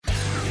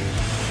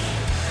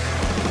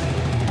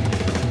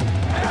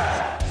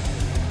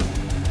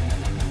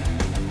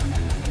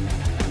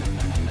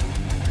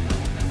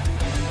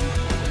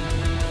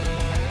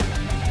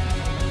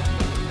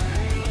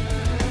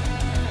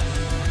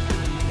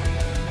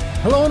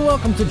Hello and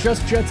welcome to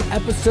Just Jets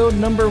episode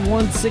number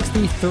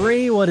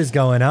 163. What is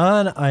going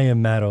on? I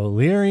am Matt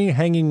O'Leary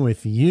hanging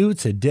with you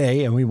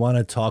today, and we want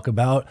to talk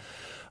about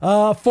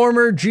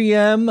former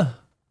GM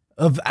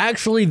of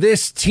actually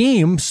this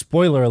team,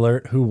 spoiler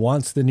alert, who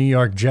wants the New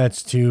York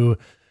Jets to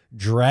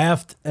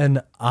draft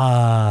an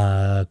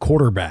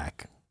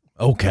quarterback.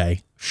 Okay,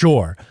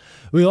 sure.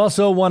 We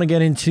also want to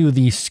get into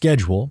the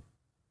schedule,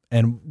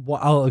 and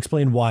I'll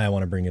explain why I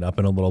want to bring it up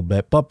in a little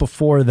bit. But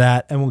before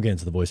that, and we'll get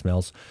into the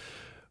voicemails,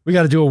 we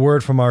got to do a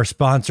word from our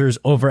sponsors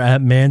over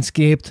at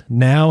Manscaped.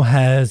 Now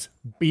has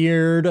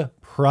beard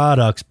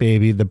products,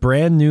 baby. The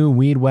brand new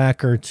Weed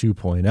Whacker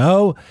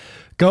 2.0.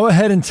 Go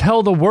ahead and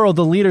tell the world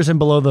the leaders in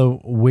below the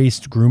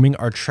waist grooming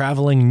are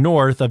traveling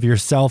north of your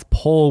South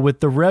Pole with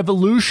the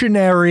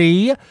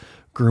revolutionary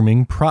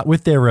grooming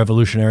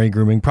revolutionary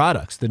grooming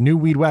products. The new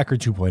Weed Whacker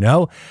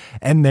 2.0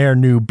 and their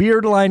new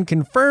beard line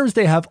confirms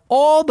they have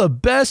all the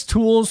best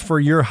tools for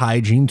your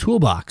hygiene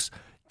toolbox.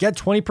 Get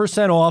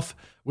 20% off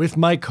with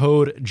my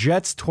code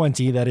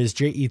JETS20, that is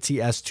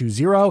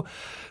JETS20,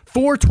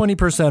 for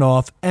 20%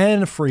 off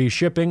and free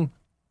shipping.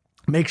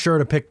 Make sure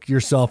to pick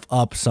yourself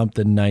up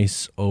something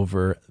nice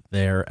over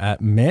there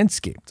at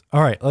Manscaped.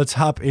 All right, let's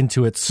hop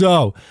into it.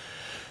 So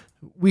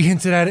we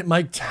hinted at it,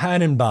 Mike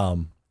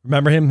Tannenbaum.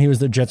 Remember him? He was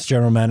the Jets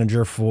general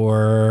manager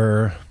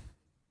for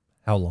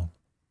how long?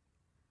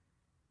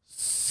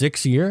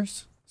 6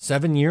 years?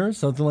 7 years?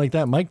 Something like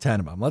that. Mike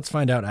Tannenbaum. Let's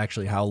find out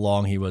actually how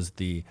long he was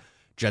the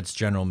Jets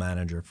general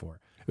manager for.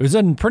 It was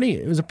a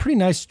pretty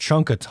nice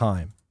chunk of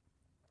time.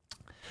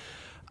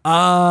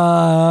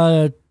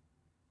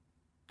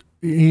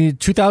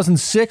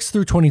 2006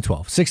 through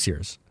 2012, 6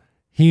 years.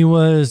 He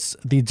was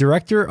the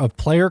director of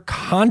player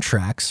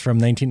contracts from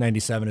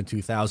 1997 to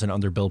 2000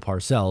 under Bill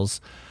Parcells.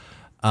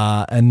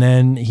 And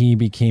then he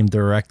became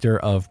director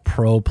of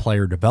pro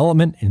player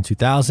development in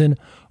 2000.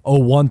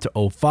 01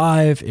 to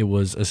 05, it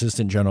was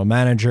assistant general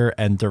manager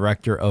and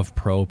director of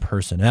pro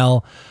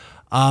personnel.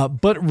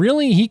 But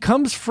really, he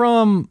comes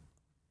from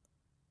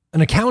an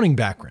accounting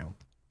background.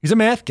 He's a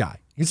math guy.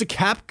 He's a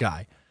cap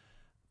guy.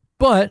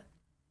 But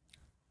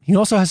he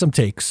also has some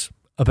takes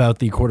about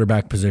the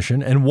quarterback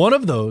position. And one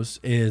of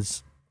those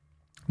is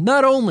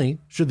not only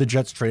should the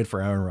Jets trade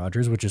for Aaron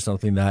Rodgers, which is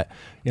something that,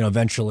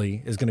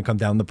 eventually is going to come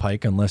down the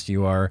pike unless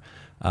you are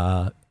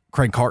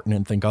Craig Carton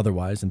and think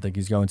otherwise and think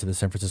he's going to the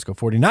San Francisco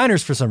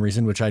 49ers for some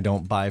reason, which I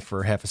don't buy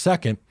for half a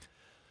second.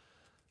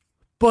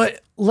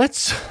 But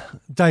let's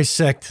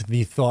dissect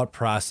the thought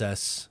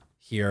process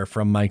here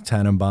from Mike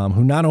Tannenbaum,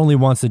 who not only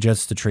wants the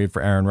Jets to trade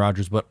for Aaron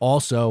Rodgers, but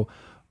also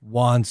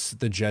wants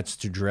the Jets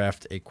to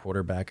draft a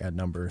quarterback at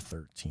number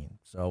 13.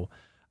 So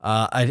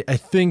I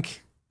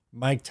think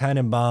Mike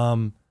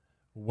Tannenbaum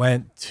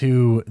went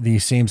to the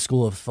same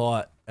school of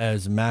thought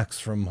as Max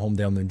from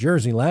Homedale, New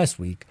Jersey last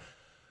week,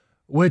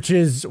 which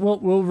is,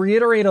 we'll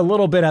reiterate a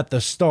little bit at the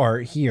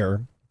start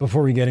here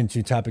before we get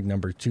into topic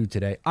number 2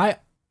 today.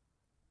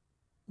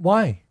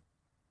 Why?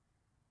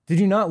 Did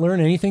you not learn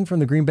anything from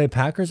the Green Bay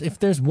Packers? If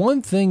there's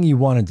one thing you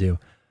want to do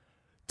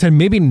to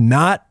maybe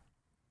not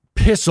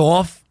piss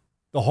off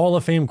the Hall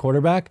of Fame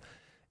quarterback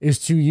is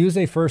to use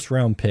a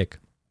first-round pick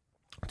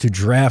to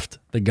draft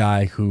the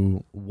guy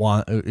who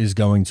is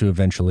going to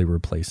eventually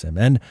replace him.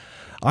 And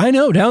I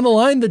know down the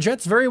line, the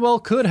Jets very well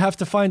could have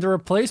to find a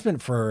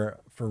replacement for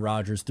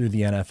Rodgers through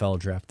the NFL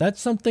draft. That's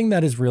something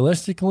that is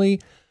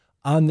realistically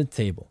on the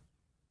table.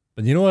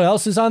 But you know what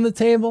else is on the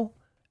table?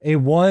 A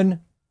 1,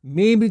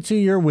 maybe 2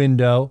 year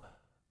window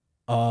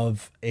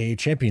of a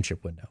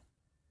championship window.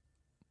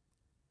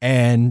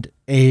 And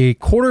a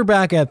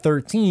quarterback at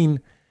 13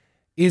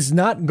 is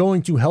not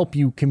going to help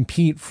you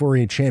compete for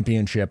a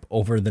championship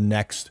over the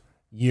next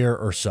year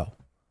or so.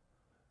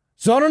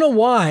 So I don't know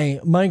why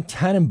Mike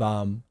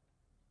Tannenbaum,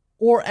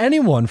 or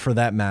anyone for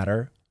that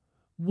matter,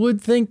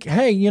 would think,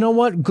 hey, you know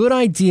what? Good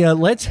idea.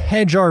 Let's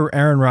hedge our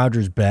Aaron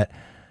Rodgers bet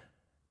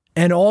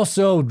and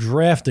also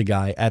draft a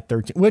guy at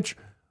 13, which,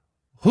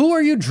 who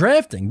are you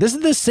drafting? This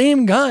is the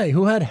same guy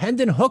who had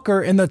Hendon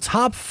Hooker in the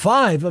top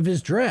 5 of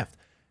his draft.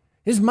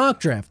 His mock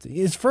draft,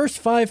 his first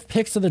 5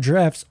 picks of the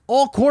drafts,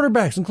 all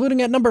quarterbacks,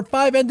 including at number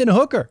 5, Hendon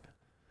Hooker.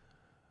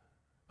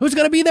 Who's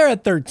going to be there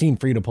at 13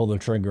 for you to pull the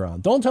trigger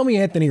on? Don't tell me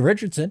Anthony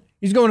Richardson.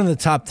 He's going in the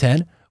top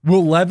 10.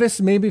 Will Levis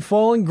maybe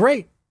falling?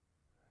 Great.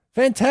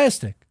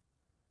 Fantastic.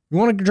 You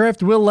want to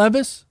draft Will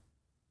Levis?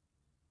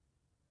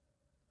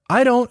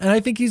 I don't, and I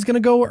think he's going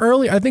to go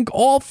early. I think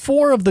all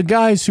 4 of the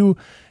guys who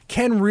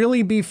can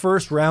really be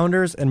first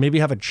rounders and maybe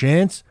have a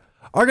chance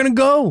are going to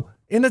go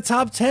in the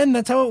top 10.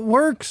 That's how it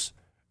works.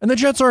 And the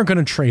Jets aren't going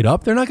to trade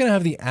up. They're not going to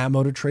have the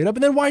ammo to trade up.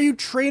 And then why are you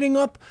trading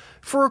up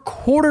for a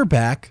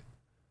quarterback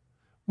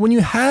when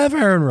you have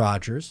Aaron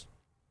Rodgers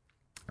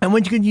and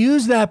when you can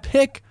use that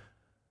pick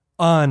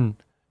on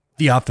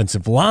the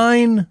offensive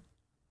line,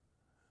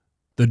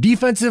 the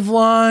defensive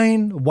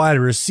line, wide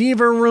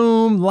receiver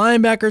room,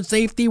 linebacker,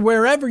 safety,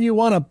 wherever you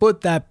want to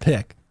put that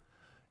pick?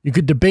 We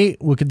could debate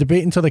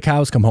until the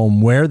cows come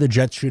home where the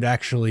Jets should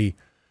actually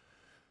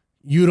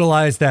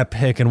utilize that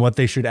pick and what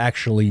they should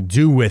actually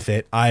do with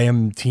it. I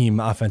am team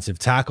offensive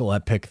tackle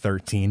at pick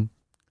 13.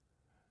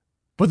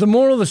 But the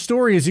moral of the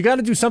story is you got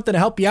to do something to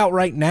help you out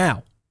right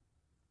now.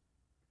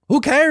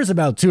 Who cares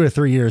about 2 or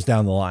 3 years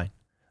down the line?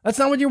 That's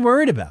not what you're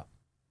worried about.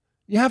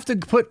 You have to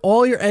put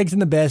all your eggs in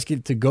the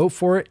basket to go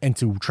for it and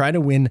to try to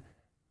win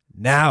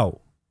now,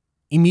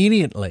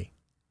 immediately.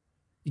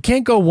 You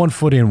can't go 1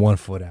 foot in, 1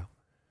 foot out.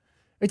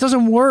 It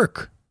doesn't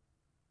work.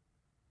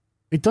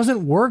 It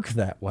doesn't work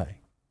that way.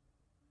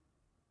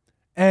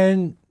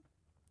 And,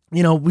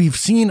 you know, we've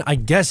seen, I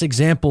guess,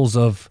 examples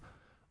of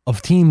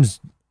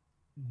teams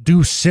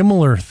do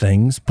similar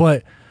things,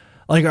 but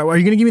like, are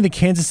you going to give me the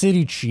Kansas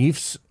City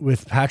Chiefs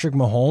with Patrick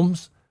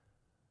Mahomes?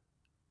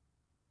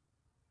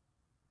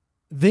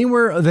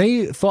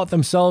 They thought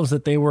themselves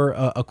that they were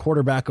a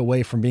quarterback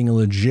away from being a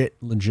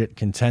legit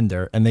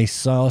contender, and they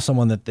saw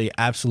someone that they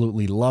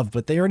absolutely loved,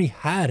 but they already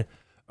had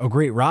a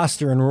great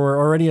roster and were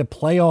already a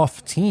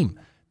playoff team.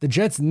 The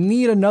Jets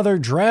need another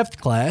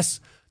draft class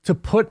to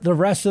put the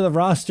rest of the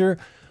roster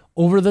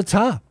over the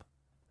top.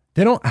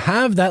 They don't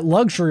have that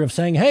luxury of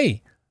saying,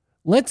 hey,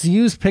 let's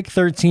use pick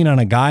 13 on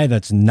a guy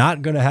that's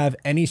not going to have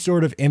any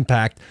sort of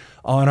impact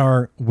on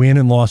our win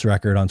and loss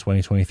record on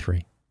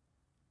 2023.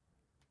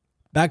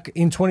 Back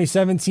in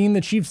 2017,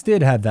 the Chiefs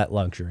did have that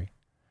luxury.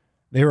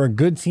 They were a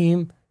good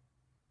team.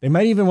 They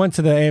might even went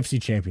to the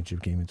AFC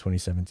Championship game in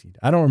 2017.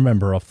 I don't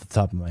remember off the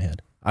top of my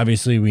head.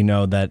 Obviously, we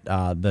know that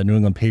the New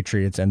England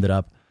Patriots ended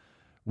up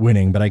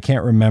winning, but I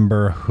can't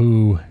remember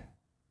who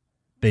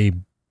they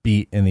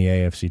beat in the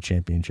AFC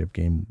Championship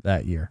game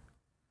that year.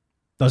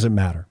 Doesn't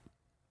matter.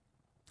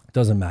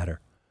 Doesn't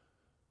matter.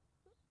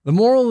 The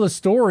moral of the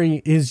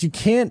story is you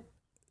can't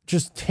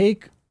just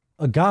take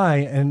a guy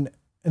and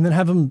then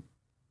have him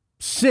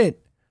sit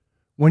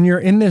when you're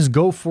in this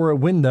go for it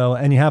window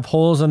and you have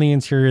holes on the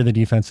interior of the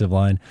defensive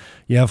line.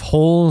 You have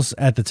holes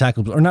at the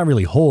tackle, or not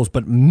really holes,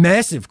 but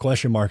massive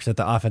question marks at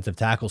the offensive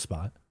tackle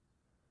spot.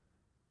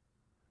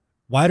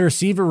 Wide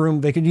receiver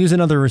room, they could use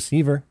another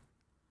receiver.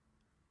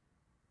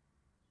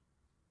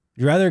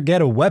 You'd rather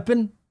get a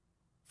weapon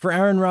for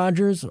Aaron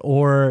Rodgers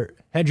or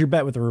hedge your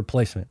bet with a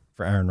replacement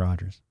for Aaron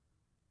Rodgers?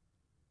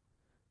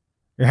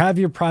 You have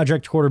your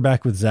project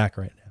quarterback with Zach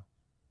right now.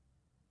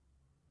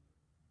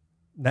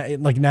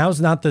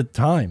 Now's not the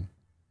time.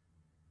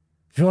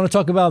 If you want to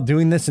talk about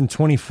doing this in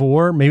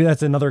 24, maybe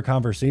that's another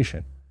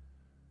conversation.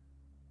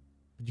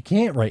 But you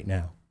can't right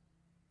now.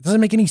 It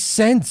doesn't make any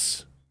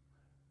sense.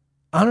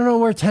 I don't know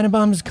where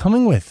Tannenbaum is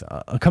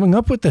coming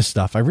up with this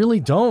stuff. I really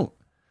don't.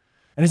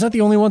 And he's not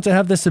the only one to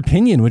have this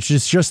opinion, which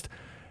is just,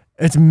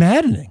 it's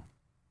maddening.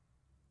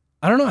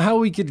 I don't know how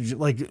we could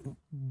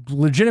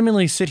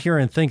legitimately sit here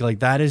and think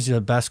that is the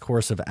best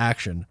course of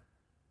action.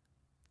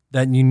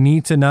 That you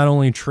need to not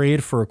only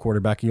trade for a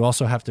quarterback, you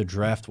also have to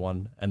draft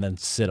one and then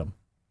sit him.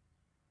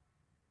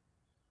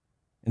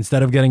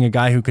 Instead of getting a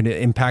guy who can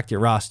impact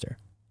your roster.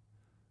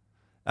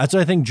 That's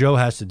what I think Joe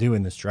has to do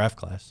in this draft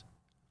class.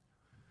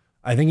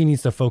 I think he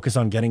needs to focus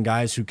on getting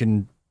guys who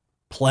can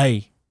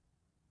play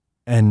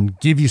and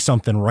give you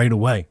something right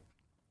away.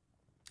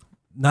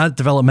 Not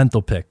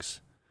developmental picks.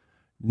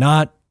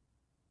 Not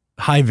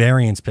high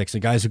variance picks. The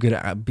guys who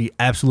could be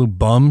absolute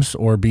bums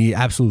or be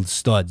absolute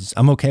studs.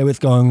 I'm okay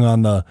with going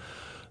on a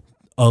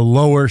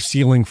lower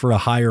ceiling for a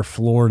higher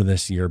floor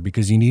this year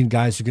because you need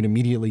guys who can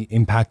immediately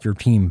impact your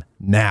team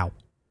now.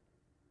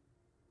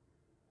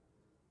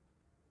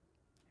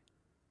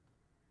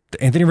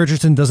 Anthony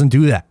Richardson doesn't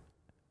do that.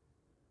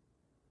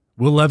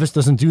 Will Levis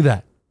doesn't do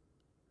that.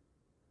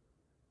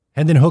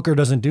 Hendon Hooker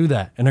doesn't do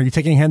that. And are you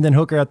taking Hendon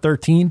Hooker at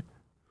 13?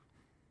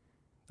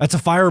 That's a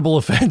fireable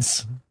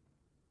offense.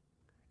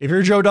 If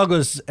you're Joe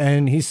Douglas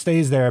and he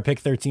stays there at pick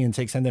 13 and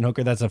takes Hendon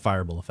Hooker, that's a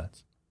fireable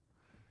offense.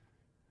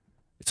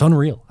 It's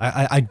unreal.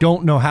 I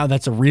don't know how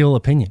that's a real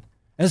opinion.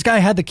 And this guy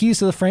had the keys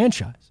to the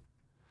franchise.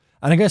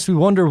 And I guess we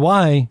wonder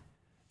why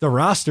the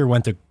roster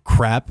went to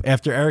crap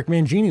after Eric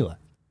Mangini left.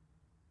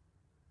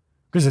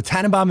 Because the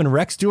Tannenbaum and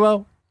Rex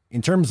duo,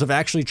 in terms of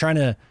actually trying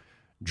to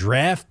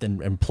draft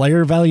and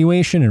player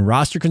evaluation and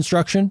roster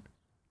construction,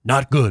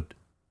 not good.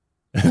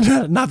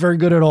 Not very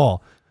good at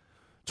all.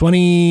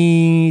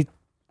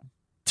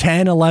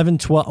 2010, 11,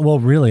 12. Well,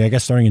 really, I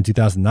guess starting in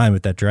 2009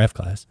 with that draft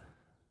class.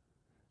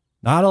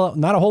 Not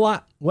a whole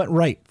lot went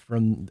right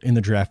in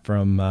the draft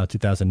from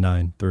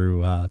 2009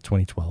 through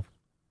 2012.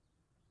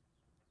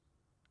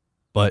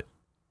 But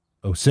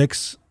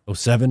 06,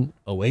 07,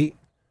 08,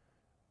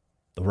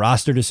 the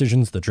roster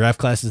decisions, the draft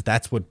classes,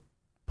 that's what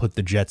put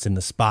the Jets in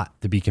the spot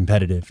to be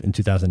competitive in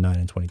 2009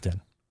 and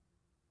 2010.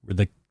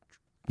 The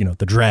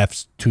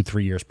drafts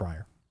 2-3 years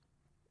prior.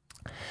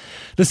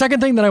 The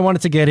second thing that I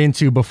wanted to get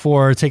into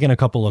before taking a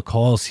couple of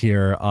calls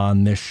here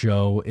on this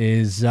show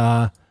is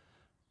an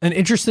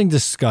interesting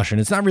discussion.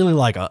 It's not really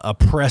like a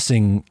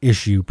pressing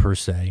issue per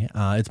se.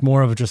 It's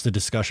more of just a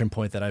discussion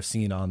point that I've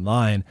seen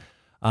online.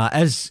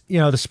 As you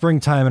know, the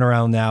springtime and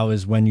around now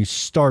is when you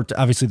start.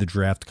 Obviously, the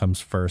draft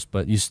comes first,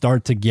 but you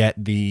start to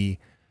get the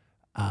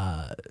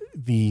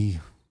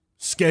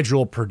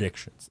schedule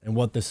predictions and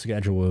what the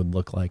schedule would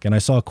look like. And I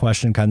saw a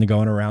question kind of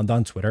going around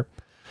on Twitter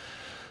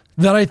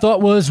that I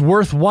thought was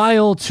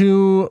worthwhile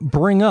to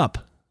bring up,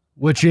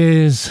 which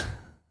is,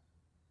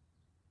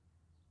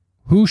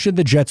 who should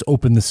the Jets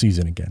open the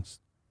season against?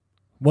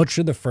 What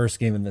should the first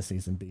game of the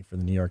season be for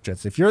the New York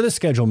Jets? If you're the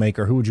schedule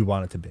maker, who would you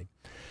want it to be?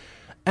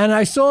 And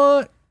I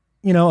saw,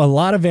 a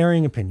lot of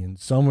varying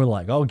opinions. Some were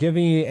like, oh, give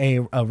me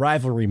a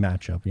rivalry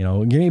matchup.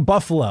 Give me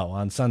Buffalo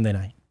on Sunday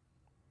night.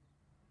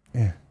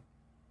 Yeah.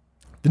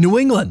 The New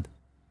England.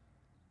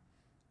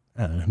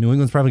 I don't know. New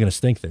England's probably going to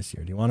stink this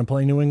year. Do you want to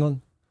play New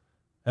England?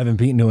 I haven't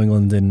beaten New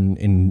England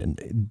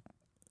in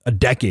a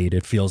decade,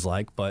 it feels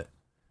like, but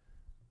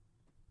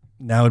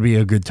now would be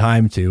a good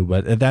time to.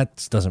 But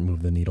that doesn't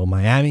move the needle.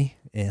 Miami?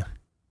 Yeah.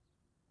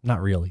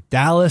 Not really.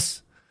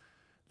 Dallas?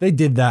 They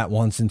did that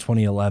once in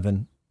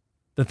 2011.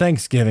 The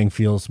Thanksgiving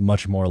feels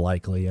much more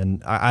likely,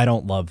 and I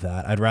don't love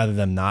that. I'd rather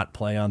them not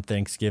play on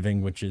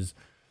Thanksgiving, which is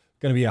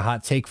going to be a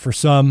hot take for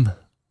some.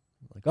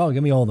 Like, oh,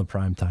 give me all the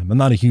prime time. I'm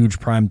not a huge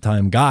prime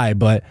time guy,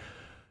 but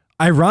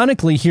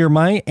ironically here,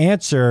 my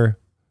answer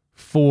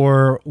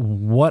for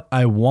what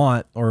I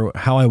want or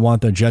how I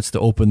want the Jets to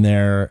open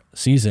their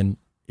season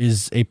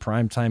is a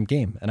primetime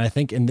game. And I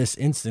think in this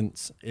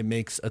instance, it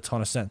makes a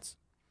ton of sense.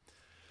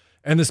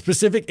 And the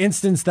specific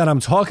instance that I'm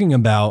talking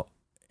about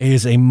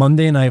is a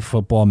Monday Night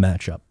Football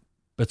matchup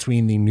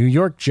between the New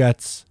York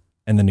Jets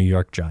and the New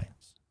York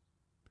Giants.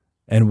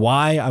 And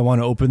why I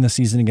want to open the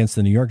season against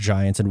the New York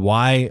Giants and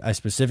why I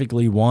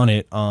specifically want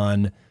it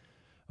on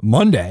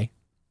Monday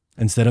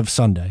instead of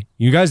Sunday.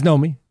 You guys know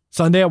me.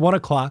 Sunday at 1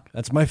 o'clock.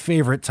 That's my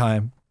favorite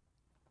time.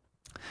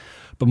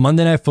 But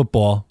Monday Night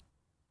Football,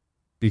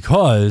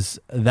 because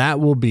that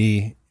will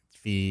be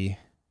the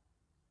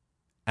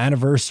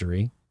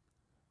anniversary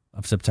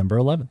of September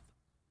 11th.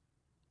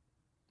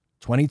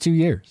 22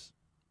 years.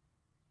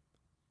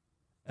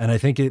 And I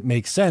think it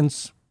makes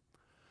sense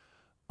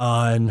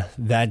on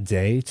that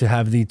day to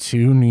have the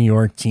two New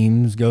York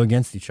teams go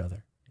against each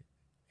other.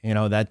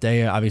 That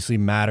day obviously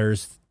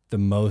matters the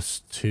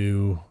most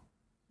to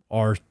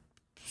our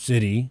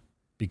city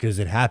because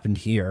it happened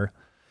here.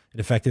 It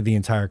affected the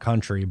entire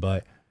country.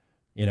 But,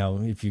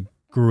 if you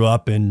grew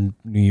up in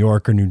New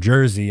York or New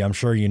Jersey, I'm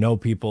sure you know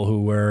people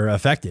who were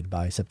affected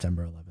by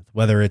September 11th.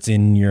 Whether it's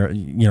in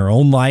your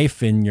own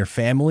life, in your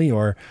family,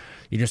 or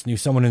you just knew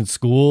someone in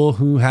school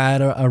who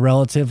had a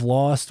relative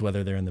lost,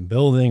 whether they're in the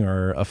building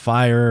or a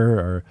fire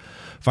or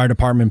fire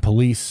department,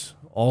 police,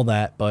 all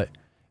that. But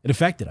it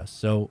affected us.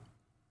 So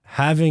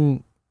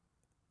having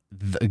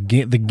the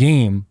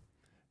game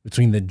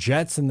between the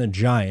Jets and the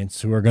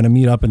Giants, who are going to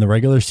meet up in the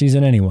regular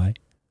season anyway,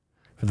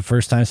 for the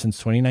first time since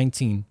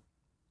 2019,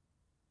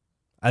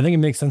 I think it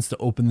makes sense to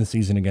open the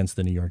season against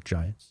the New York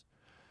Giants.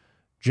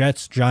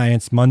 Jets,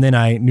 Giants, Monday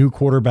night, new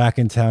quarterback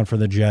in town for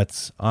the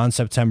Jets on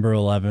September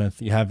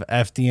 11th. You have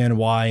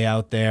FDNY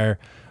out there,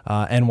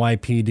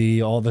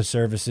 NYPD, all the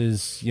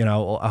services,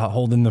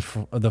 holding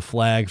the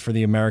flag for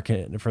the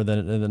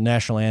the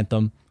national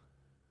anthem.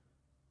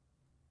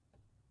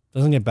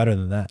 Doesn't get better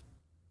than that.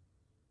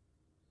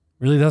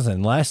 Really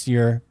doesn't. Last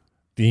year,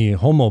 the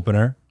home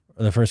opener,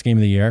 or the first game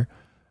of the year,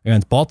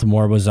 against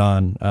Baltimore was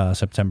on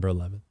September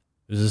 11th.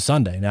 It was a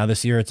Sunday. Now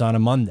this year it's on a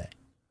Monday.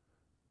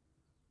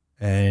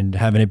 And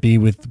having it be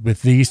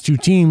with these two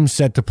teams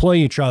set to play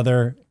each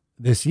other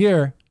this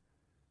year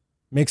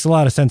makes a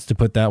lot of sense to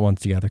put that one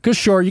together. Because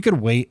sure, you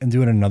could wait and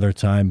do it another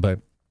time,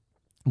 but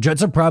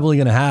Jets are probably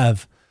going to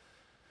have,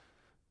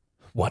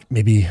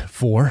 maybe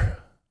 4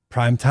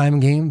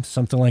 primetime games,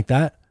 something like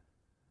that.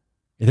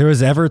 If there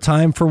was ever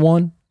time for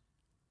one,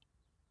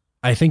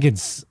 I think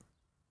it's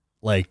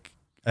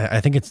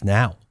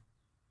now.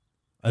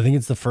 I think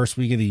it's the first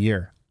week of the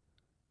year.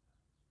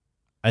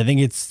 I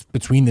think it's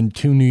between the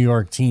two New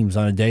York teams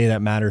on a day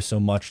that matters so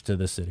much to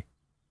the city.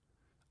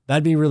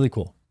 That'd be really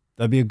cool.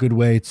 That'd be a good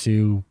way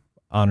to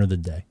honor the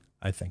day,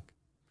 I think.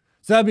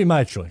 So that'd be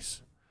my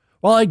choice.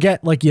 Well, I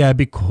get it'd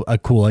be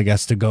cool, I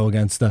guess, to go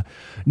against the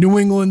New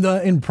England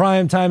in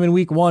prime time in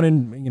week 1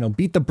 and,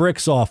 beat the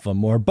bricks off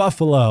them, or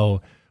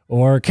Buffalo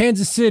or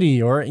Kansas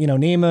City, or,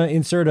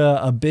 insert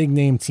a big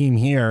name team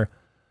here.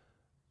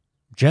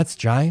 Jets,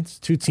 Giants,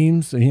 2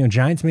 teams.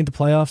 Giants made the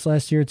playoffs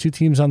last year, 2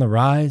 teams on the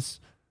rise.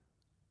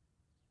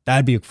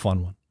 That'd be a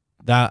fun one.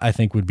 That, I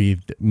think, would be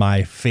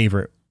my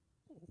favorite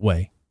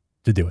way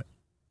to do it.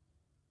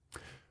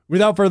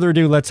 Without further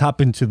ado, let's hop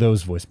into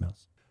those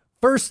voicemails.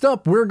 First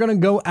up, we're going to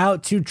go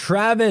out to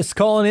Travis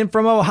calling in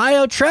from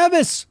Ohio.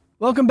 Travis,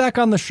 welcome back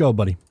on the show,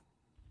 buddy.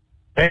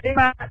 Hey,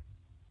 Matt.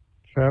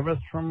 Travis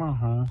from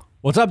Ohio.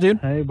 What's up, dude?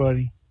 Hey,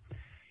 buddy.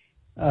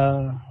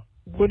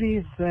 What do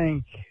you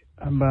think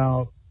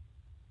about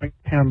Mike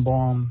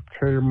Tannenbaum,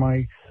 Trader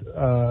Mike's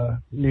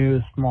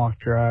newest mock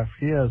draft?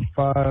 He has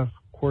 5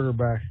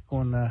 quarterbacks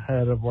going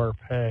ahead of our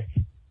pick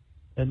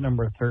at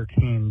number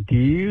 13. Do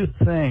you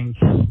think,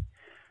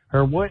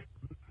 or what,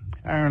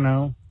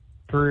 3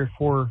 or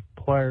 4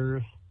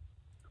 players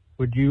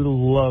would you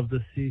love to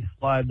see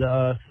slide to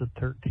us at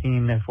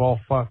 13 if all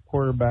 5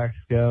 quarterbacks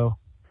go?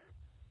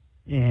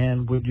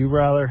 And would you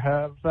rather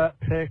have that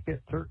pick at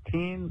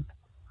 13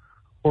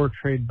 or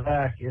trade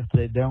back if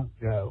they don't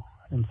go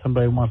and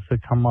somebody wants to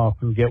come up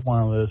and get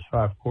one of those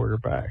 5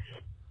 quarterbacks?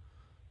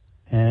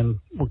 And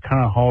what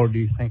kind of haul do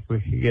you think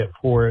we could get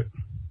for it?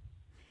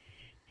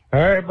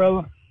 All right,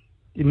 brother.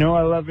 You know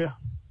I love you.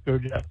 Go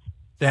Jets.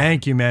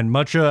 Thank you, man.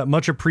 Much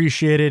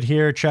appreciated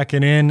here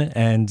checking in.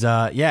 And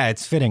yeah,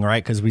 it's fitting,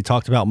 right? Because we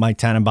talked about Mike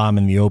Tannenbaum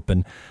in the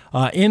open.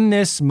 In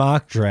this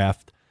mock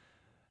draft,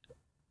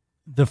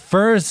 the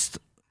first,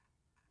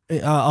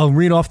 I'll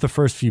read off the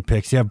first few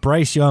picks. You have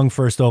Bryce Young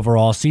first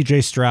overall,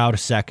 CJ Stroud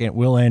second,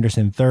 Will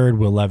Anderson third,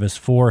 Will Levis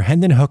 4,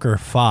 Hendon Hooker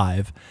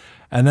 5.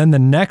 And then the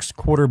next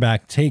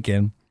quarterback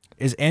taken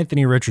is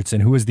Anthony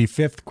Richardson, who is the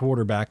 5th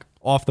quarterback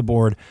off the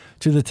board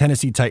to the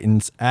Tennessee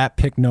Titans at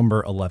pick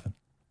number 11.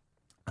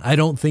 I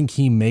don't think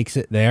he makes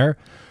it there.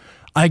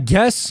 I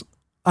guess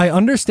I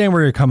understand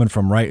where you're coming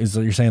from, right? Is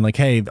that you're saying like,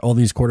 hey, all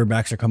these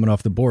quarterbacks are coming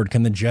off the board.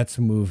 Can the Jets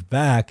move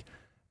back?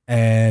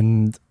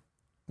 And,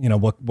 you know,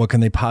 what can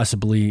they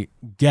possibly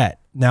get?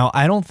 Now,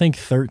 I don't think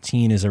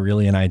 13 is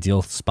really an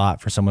ideal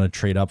spot for someone to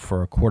trade up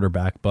for a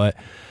quarterback, but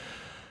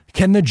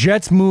can the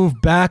Jets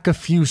move back a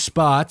few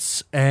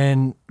spots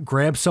and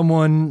grab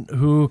someone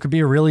who could be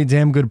a really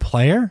damn good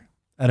player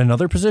at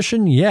another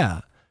position?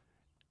 Yeah.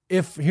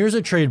 Here's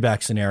a trade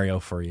back scenario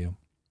for you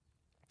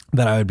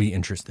that I would be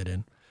interested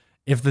in.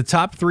 If the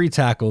top 3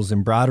 tackles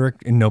in Broderick,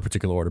 in no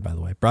particular order, by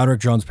the way, Broderick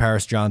Jones,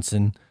 Paris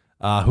Johnson,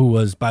 who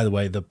was, by the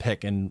way, the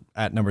pick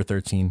at number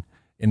 13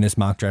 in this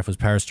mock draft was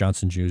Paris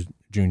Johnson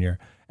Jr.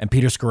 and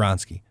Peter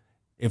Skoronski.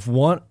 If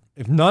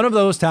none of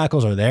those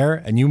tackles are there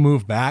and you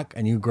move back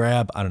and you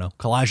grab, I don't know,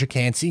 Kalijah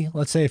Kancey,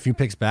 let's say a few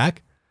picks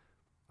back,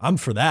 I'm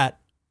for that.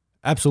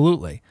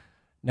 Absolutely.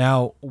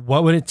 Now,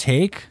 what would it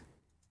take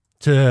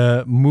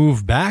to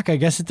move back? I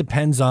guess it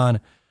depends on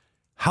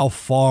how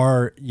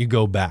far you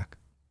go back.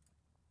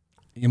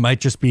 You might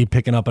just be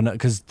picking up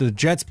because the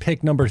Jets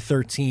pick number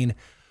 13,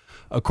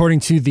 according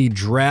to the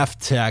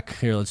Draft Tech.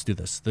 Here, let's do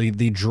this.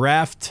 The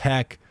Draft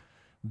Tech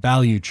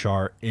value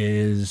chart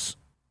is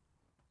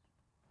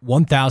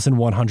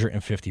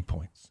 1,150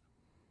 points.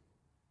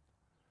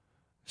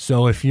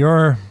 So if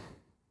you're,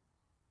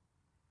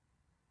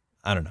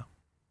 I don't know,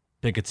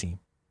 pick a team,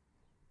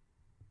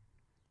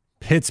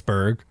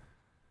 Pittsburgh,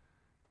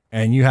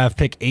 and you have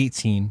pick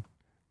 18,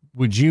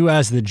 would you,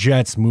 as the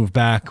Jets, move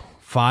back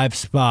 5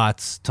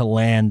 spots to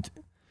land?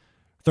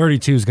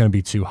 32 is going to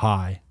be too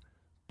high.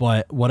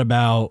 But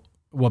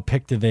what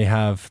pick did they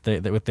have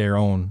with their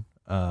own?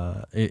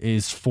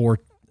 Is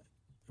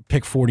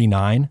pick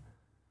 49.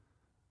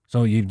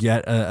 So you'd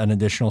get an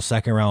additional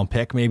 2nd round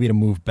pick maybe to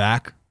move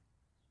back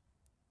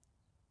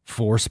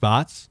 4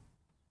 spots.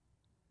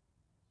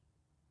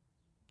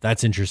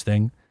 That's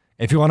interesting.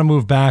 If you want to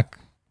move back,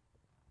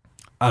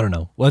 I don't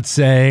know, let's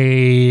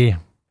say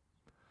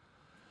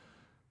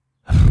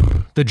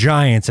the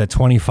Giants at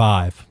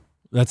 25.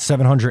 That's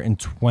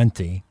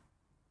 720.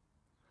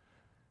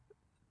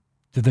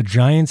 Did the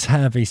Giants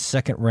have a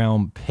 2nd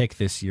round pick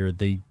this year?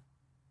 They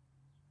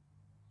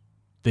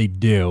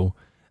do.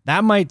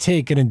 That might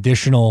take an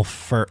additional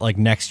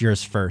next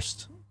year's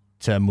first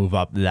to move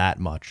up that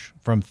much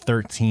from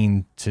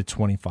 13 to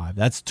 25.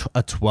 That's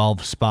a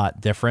 12 spot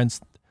difference.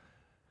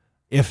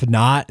 If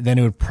not, then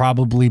it would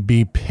probably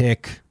be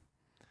pick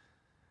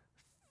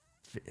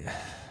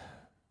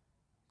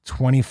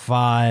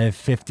 25,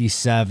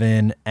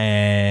 57,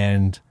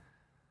 and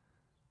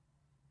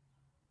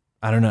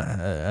I don't know,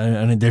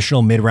 an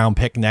additional mid-round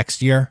pick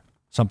next year,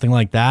 something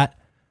like that.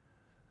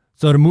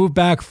 So to move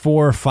back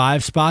 4 or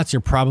 5 spots, you're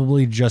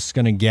probably just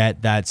going to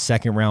get that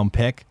 2nd round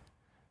pick.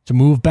 To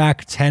move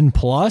back 10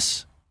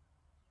 plus,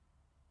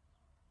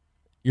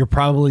 you're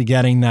probably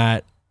getting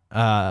that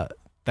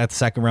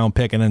 2nd round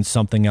pick and then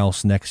something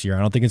else next year. I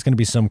don't think it's going to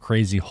be some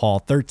crazy haul.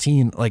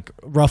 13, like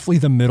roughly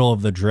the middle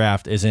of the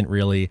draft, isn't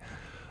really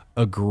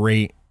a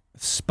great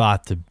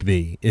spot to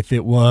be. If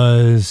it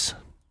was,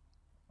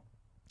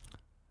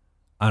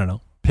 I don't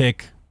know,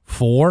 pick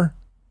 4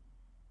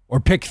 or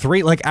pick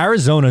 3, like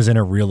Arizona's in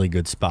a really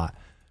good spot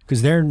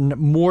because they're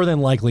more than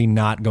likely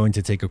not going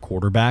to take a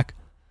quarterback.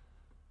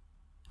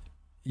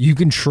 You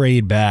can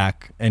trade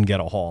back and get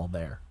a haul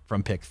there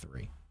from pick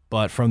 3.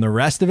 But from the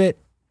rest of it,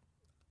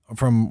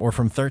 from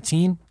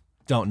 13,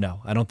 don't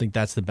know. I don't think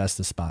that's the best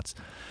of spots.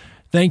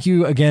 Thank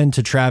you again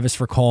to Travis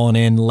for calling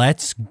in.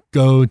 Let's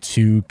go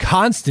to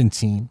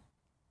Constantine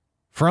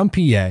from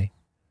PA.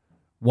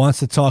 Wants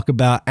to talk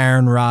about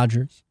Aaron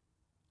Rodgers,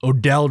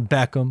 Odell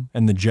Beckham,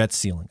 and the Jets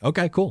ceiling.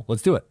 Okay, cool.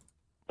 Let's do it.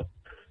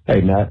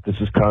 Hey, Matt. This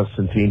is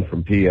Constantine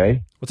from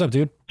PA. What's up,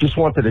 dude? Just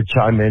wanted to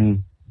chime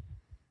in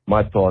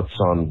my thoughts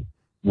on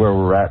where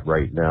we're at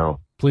right now.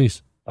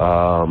 Please. As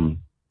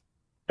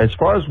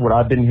far as what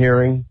I've been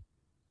hearing,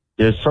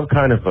 there's some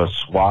kind of a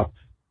swap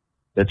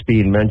that's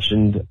being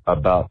mentioned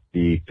about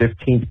the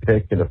 15th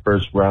pick in the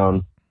first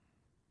round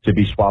to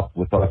be swapped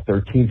with our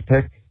 13th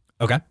pick.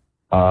 Okay.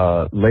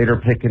 Later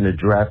pick in the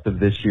draft of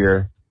this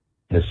year,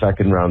 and the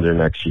 2nd rounder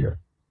next year.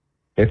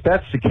 If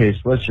that's the case,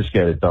 let's just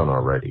get it done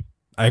already.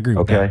 I agree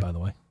with that, by the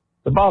way.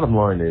 The bottom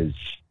line is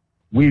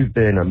we've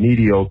been a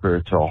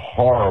mediocre to a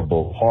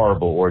horrible,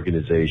 horrible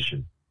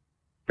organization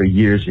for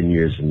years and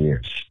years and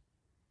years.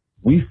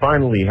 We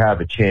finally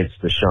have a chance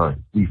to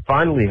shine. We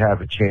finally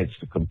have a chance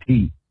to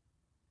compete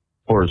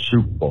for a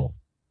Super Bowl.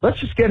 Let's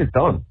just get it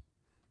done.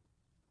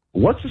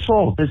 What's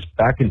this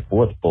back and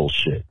forth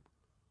bullshit?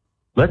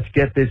 Let's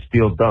get this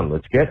deal done.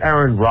 Let's get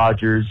Aaron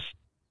Rodgers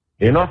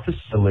in our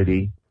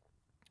facility,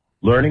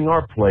 learning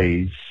our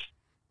plays,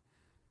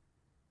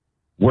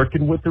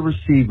 working with the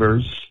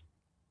receivers,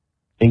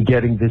 and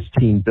getting this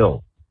team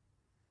built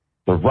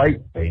the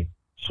right way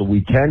so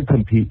we can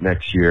compete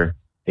next year,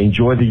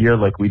 enjoy the year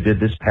like we did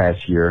this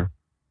past year.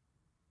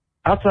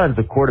 Outside of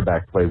the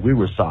quarterback play, we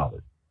were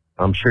solid.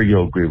 I'm sure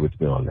you'll agree with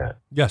me on that.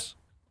 Yes.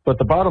 But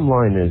the bottom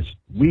line is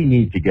we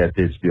need to get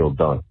this deal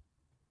done.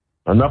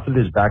 Enough of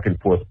this back and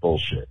forth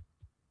bullshit.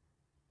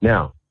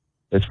 Now,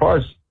 as far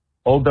as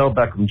Odell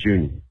Beckham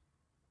Jr.,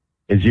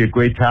 is he a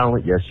great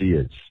talent? Yes, he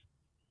is.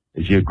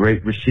 Is he a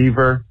great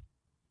receiver?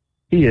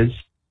 He is.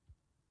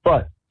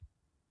 But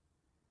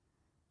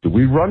do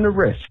we run the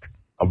risk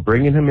of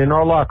bringing him in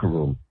our locker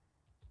room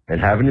and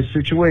having a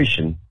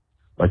situation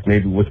like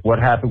maybe with what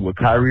happened with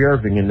Kyrie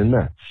Irving in the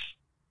Nets?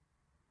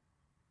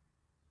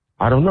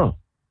 I don't know.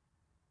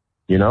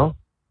 You know,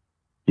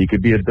 he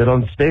could be a bit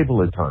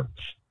unstable at times.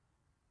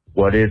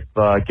 What if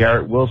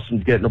Garrett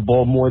Wilson's getting the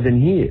ball more than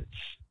he is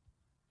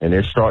and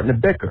they're starting to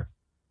bicker?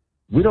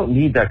 We don't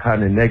need that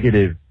kind of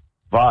negative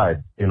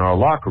vibe in our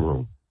locker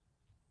room.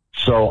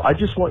 So I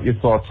just want your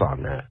thoughts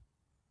on that.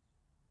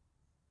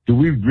 Do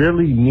we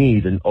really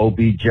need an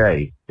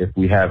OBJ if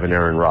we have an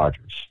Aaron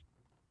Rodgers?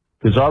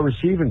 Because our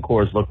receiving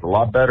corps looked a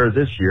lot better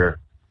this year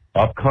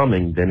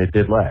upcoming than it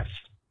did last.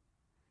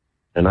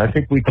 And I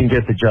think we can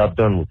get the job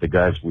done with the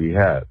guys we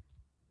have.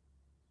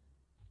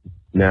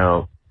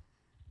 Now,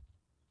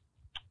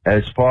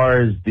 as far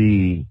as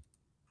the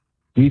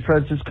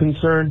defense is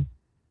concerned,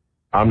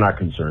 I'm not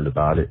concerned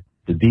about it.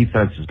 The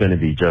defense is going to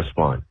be just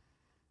fine.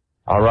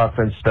 Our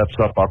offense steps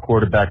up, our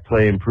quarterback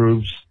play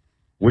improves.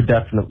 We're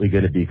definitely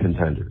going to be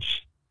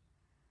contenders.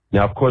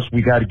 Now, of course,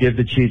 we got to give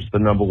the Chiefs the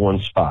number one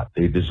spot.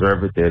 They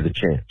deserve it. They're the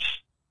champs.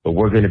 But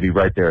we're going to be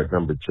right there at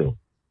number 2.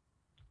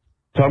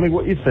 Tell me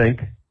what you think.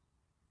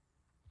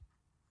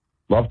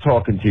 Love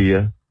talking to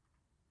you.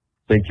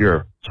 Think you're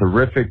a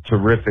terrific,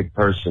 terrific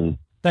person.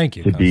 Thank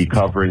you. To be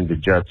covering the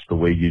Jets the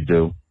way you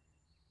do.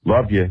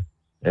 Love you.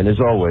 And as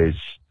always,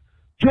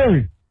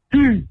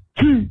 J-E-T-S,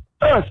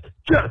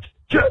 Jets,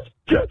 Jets,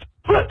 Jets,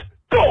 let's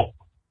go.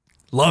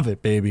 Love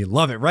it, baby.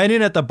 Love it. Right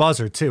in at the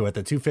buzzer, too, at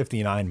the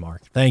 2:59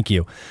 mark. Thank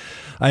you.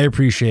 I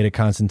appreciate it,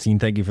 Constantine.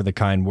 Thank you for the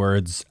kind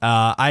words.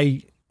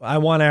 I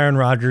want Aaron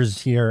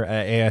Rodgers here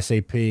at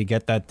ASAP.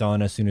 Get that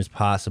done as soon as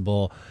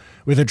possible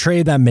with a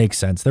trade that makes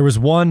sense. There was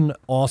one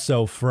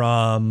also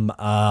from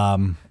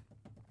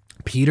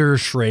Peter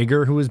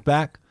Schrager, who is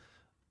back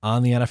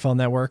on the NFL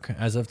Network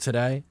as of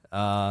today.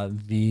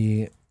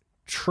 The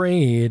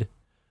trade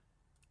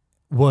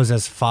was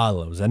as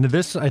follows. And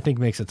this, I think,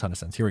 makes a ton of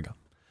sense. Here we go.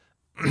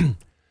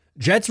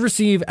 Jets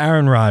receive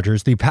Aaron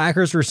Rodgers. The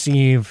Packers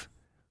receive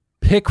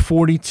pick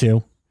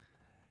 42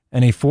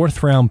 and a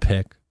 4th round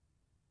pick.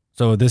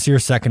 So this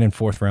year's 2nd and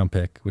 4th round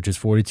pick, which is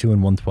 42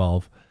 and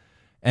 112,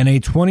 and a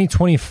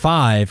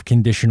 2025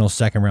 conditional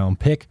 2nd round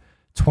pick.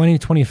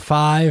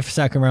 2025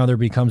 second rounder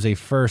becomes a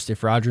 1st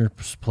if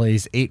Rodgers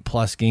plays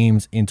 8+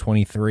 games in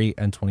 23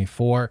 and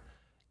 24.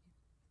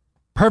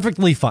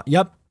 Perfectly fine.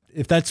 Yep.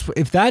 If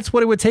that's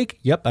what it would take,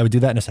 yep, I would do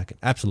that in a second.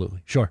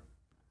 Absolutely. Sure.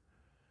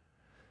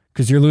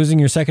 Because you're losing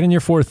your 2nd and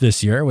your 4th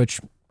this year, which,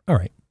 all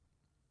right.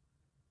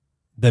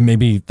 Then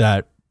maybe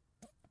that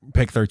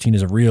pick 13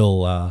 is a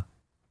real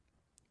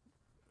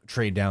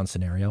trade down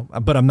scenario.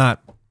 But I'm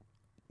not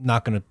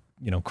going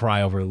to,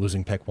 cry over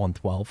losing pick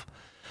 112.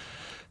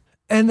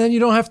 And then you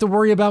don't have to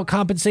worry about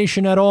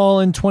compensation at all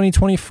in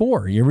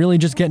 2024. You're really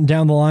just getting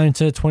down the line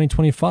to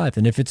 2025.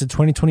 And if it's a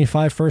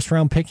 2025 first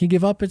round pick you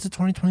give up, it's a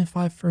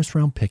 2025 first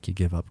round pick you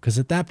give up. Because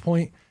at that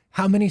point,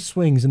 how many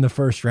swings in the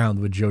first round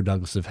would Joe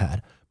Douglas have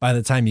had by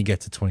the time you get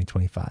to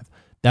 2025?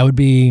 That would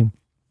be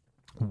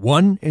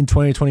 1 in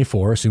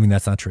 2024, assuming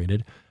that's not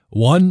traded,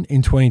 1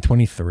 in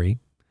 2023.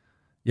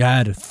 You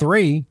had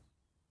 3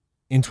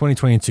 in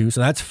 2022, so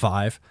that's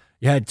 5.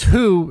 You had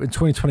 2 in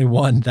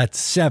 2021, that's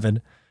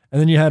 7. And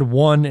then you had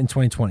 1 in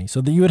 2020.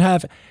 So that you would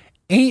have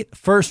 8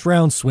 first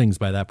round swings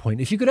by that point.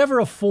 If you could ever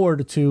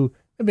afford to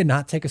maybe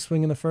not take a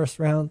swing in the first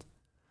round,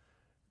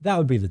 that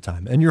would be the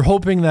time. And you're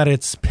hoping that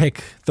it's pick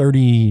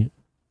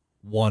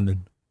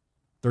 31,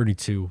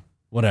 32,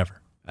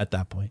 whatever at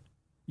that point.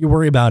 You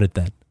worry about it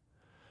then.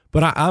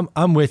 But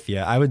I'm with you.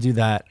 I would do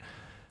that.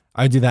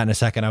 I'd do that in a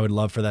second. I would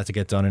love for that to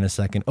get done in a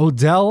second.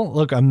 Odell,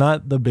 look, I'm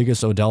not the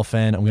biggest Odell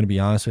fan. I'm going to be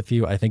honest with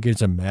you. I think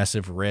it's a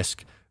massive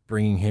risk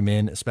bringing him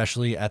in,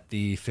 especially at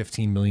the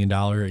 $15 million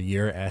a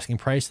year asking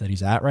price that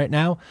he's at right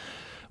now.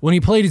 When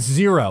he played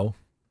 0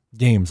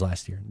 games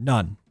last year,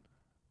 none.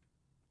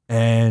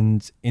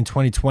 And in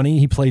 2020,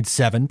 he played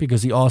 7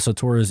 because he also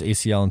tore his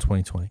ACL in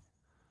 2020.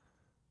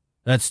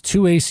 That's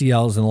 2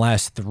 ACLs in the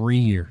last 3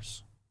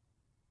 years.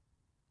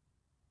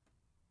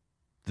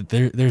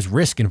 there's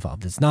risk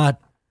involved. It's not,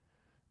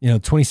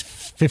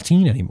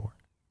 2015 anymore.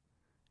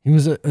 He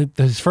was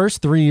his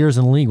first 3 years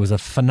in the league was a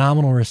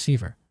phenomenal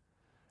receiver.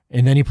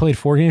 And then he played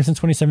 4 games in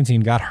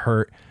 2017, got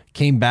hurt,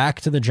 came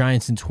back to the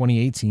Giants in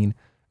 2018,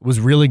 was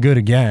really good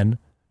again,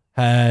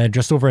 had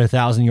just over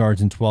 1,000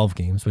 yards in 12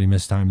 games, but he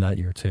missed time that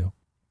year too.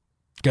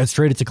 Gets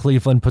traded to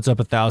Cleveland, puts up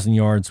 1,000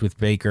 yards with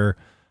Baker.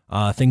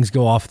 Things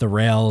go off the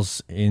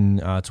rails in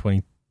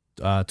 2020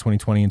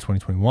 and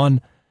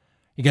 2021.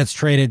 He gets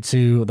traded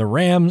to the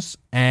Rams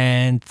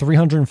and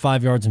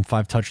 305 yards and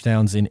 5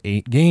 touchdowns in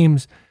 8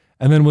 games,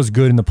 and then was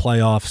good in the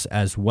playoffs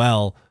as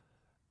well.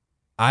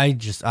 I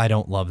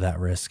don't love that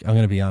risk. I'm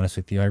going to be honest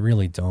with you. I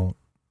really don't.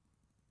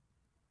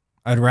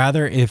 I'd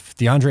rather, if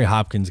DeAndre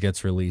Hopkins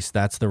gets released,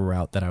 that's the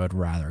route that I would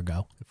rather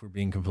go, if we're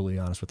being completely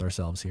honest with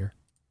ourselves here.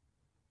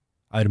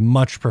 I'd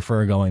much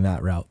prefer going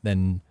that route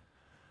than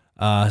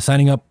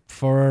signing up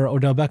for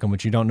Odell Beckham,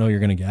 which you don't know you're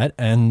going to get.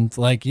 And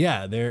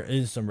there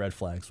is some red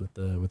flags with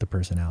the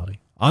personality.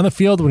 On the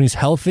field, when he's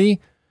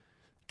healthy,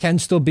 can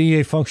still be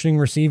a functioning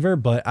receiver,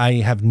 but I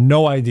have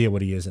no idea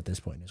what he is at this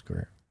point in his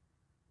career.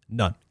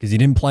 None, because he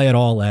didn't play at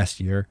all last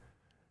year,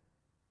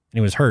 and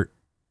he was hurt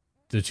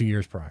the 2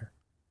 years prior.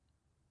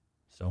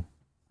 So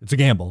it's a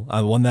gamble,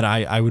 one that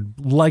I would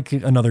like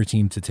another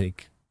team to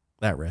take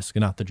that risk,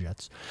 and not the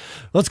Jets.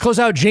 Let's close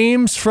out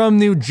James from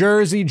New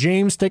Jersey.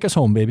 James, take us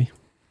home, baby.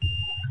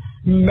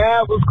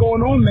 Matt, what's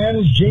going on, man?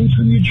 It's James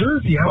from New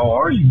Jersey. How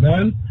are you,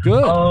 man?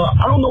 Good.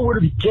 I don't know where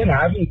to begin.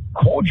 I haven't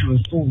called you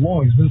in so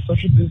long. It's been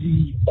such a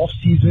busy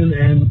off-season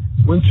and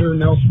winter,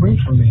 now spring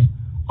for me.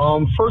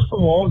 First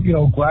of all,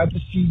 glad to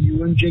see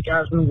you and Jake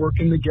Asman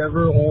working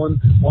together on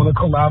a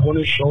collab on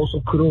his show. So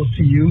kudos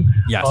to you.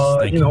 Yes,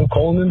 thank you.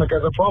 Calling in like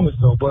as I promised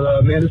though.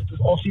 But man, this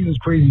off-season is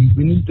crazy.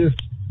 We need this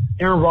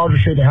Aaron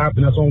Rodgers trade to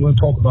happen. That's all I'm going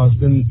to talk about. It's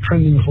been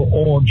trending for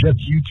all Jets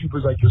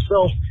YouTubers like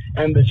yourself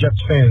and the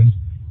Jets fans.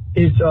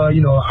 It's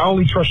I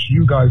only trust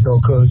you guys though,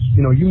 because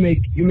you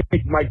make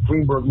Mike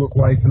Greenberg look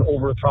like an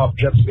over-the-top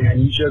Jets fan.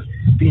 He's just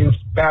being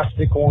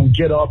spastic on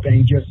get up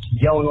and just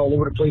yelling all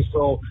over the place.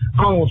 So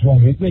I don't know what's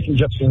wrong. He's making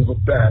Jets fans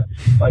look bad.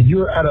 Like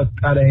you're at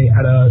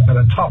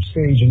a top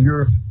stage and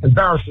you're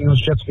embarrassing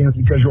those Jets fans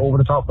because you're over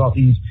the top about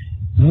these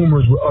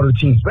rumors with other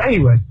teams. But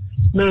anyway,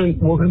 man,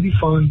 we're gonna be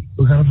fun.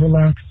 We're gonna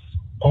relax.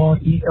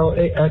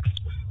 RELAX,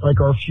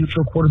 like our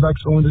future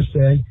quarterback's going to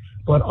say.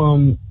 But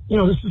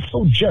this is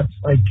so Jets.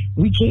 Like,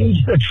 we can't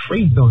even get a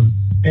trade done,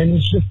 and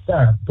it's just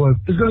sad. But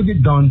it's going to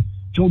get done.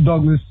 Joe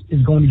Douglas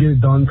is going to get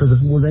it done, because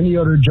if it was any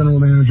other general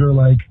manager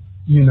like,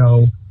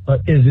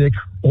 Izek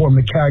or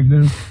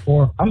McCagnon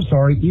or, I'm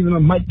sorry, even a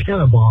Mike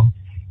Tannenbaum,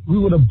 we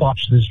would have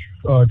botched this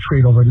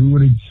trade already. We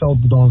would have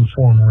sold the darn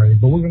for him already.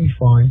 But we're going to be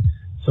fine.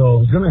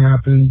 So it's going to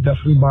happen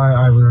definitely by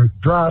either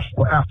draft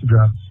or after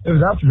draft. If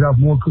it's after draft,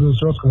 more kudos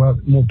to us. We'll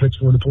have more picks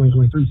for the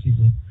 2023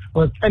 season.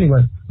 But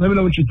anyway, let me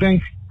know what you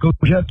think. Go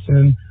Jets,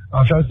 and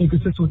I'll try to stay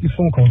consistent with your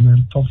phone calls,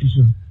 man. Talk to you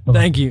soon. Bye-bye.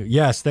 Thank you.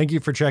 Yes, thank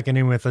you for checking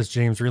in with us,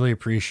 James. Really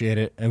appreciate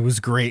it. It was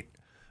great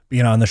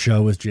being on the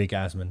show with Jake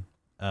Asman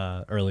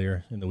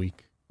earlier in the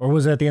week. Or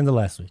was it at the end of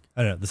last week?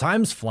 I don't know. The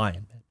time's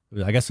flying.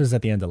 I guess it was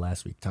at the end of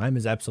last week. Time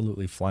is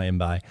absolutely flying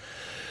by.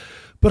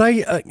 But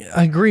I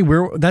agree.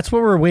 That's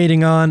what we're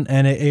waiting on,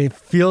 and it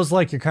feels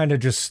like you're kind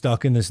of just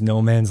stuck in this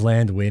no man's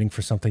land waiting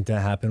for something to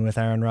happen with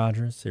Aaron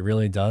Rodgers. It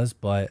really does.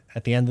 But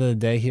at the end of the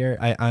day here,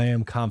 I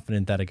am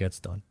confident that it gets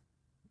done.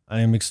 I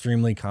am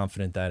extremely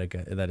confident that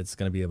it's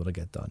going to be able to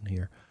get done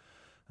here.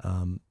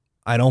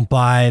 I don't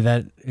buy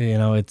that,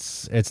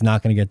 it's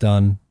not going to get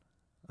done.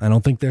 I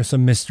don't think there's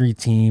some mystery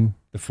team,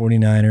 the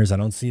 49ers. I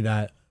don't see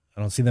that.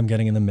 I don't see them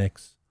getting in the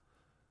mix.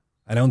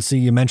 I don't see,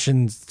 you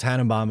mentioned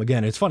Tannenbaum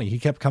again. It's funny. He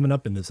kept coming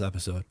up in this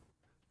episode.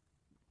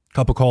 A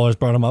couple callers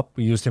brought him up.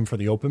 We used him for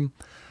the open.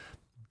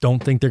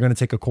 Don't think they're going to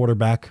take a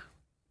quarterback.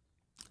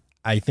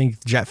 I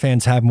think Jet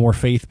fans have more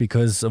faith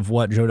because of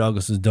what Joe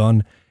Douglas has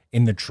done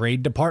in the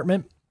trade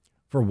department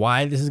for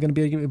why this is going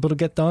to be able to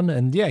get done.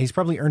 And yeah, he's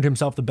probably earned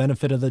himself the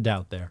benefit of the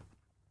doubt there.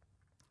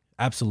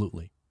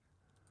 Absolutely.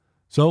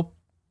 So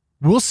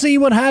we'll see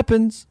what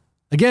happens.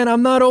 Again,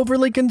 I'm not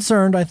overly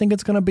concerned. I think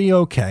it's going to be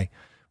okay.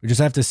 We just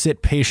have to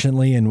sit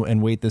patiently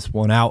and wait this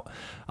one out.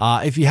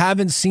 If you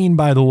haven't seen,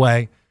 by the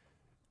way,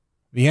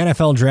 the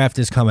NFL draft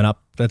is coming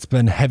up. That's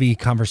been heavy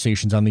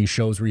conversations on these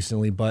shows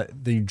recently,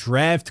 but the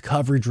draft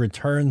coverage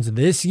returns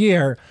this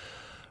year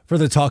for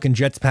the Talkin'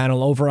 Jets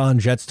panel over on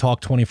Jets Talk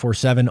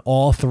 24/7.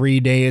 All 3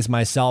 days,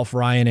 myself,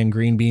 Ryan, and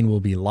Green Bean will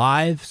be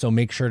live, so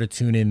make sure to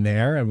tune in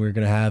there. And we're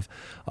going to have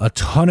a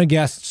ton of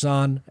guests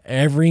on.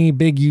 Every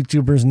big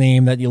YouTuber's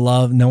name that you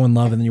love, know and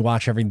love, and you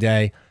watch every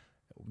day.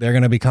 They're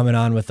going to be coming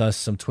on with us,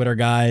 some Twitter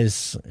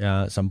guys,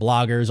 some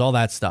bloggers, all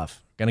that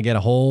stuff. Going to get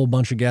a whole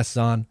bunch of guests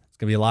on. It's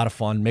going to be a lot of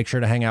fun. Make sure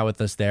to hang out with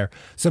us there.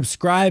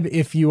 Subscribe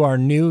if you are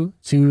new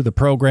to the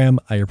program.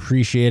 I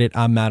appreciate it.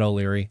 I'm Matt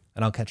O'Leary,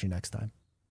 and I'll catch you next time.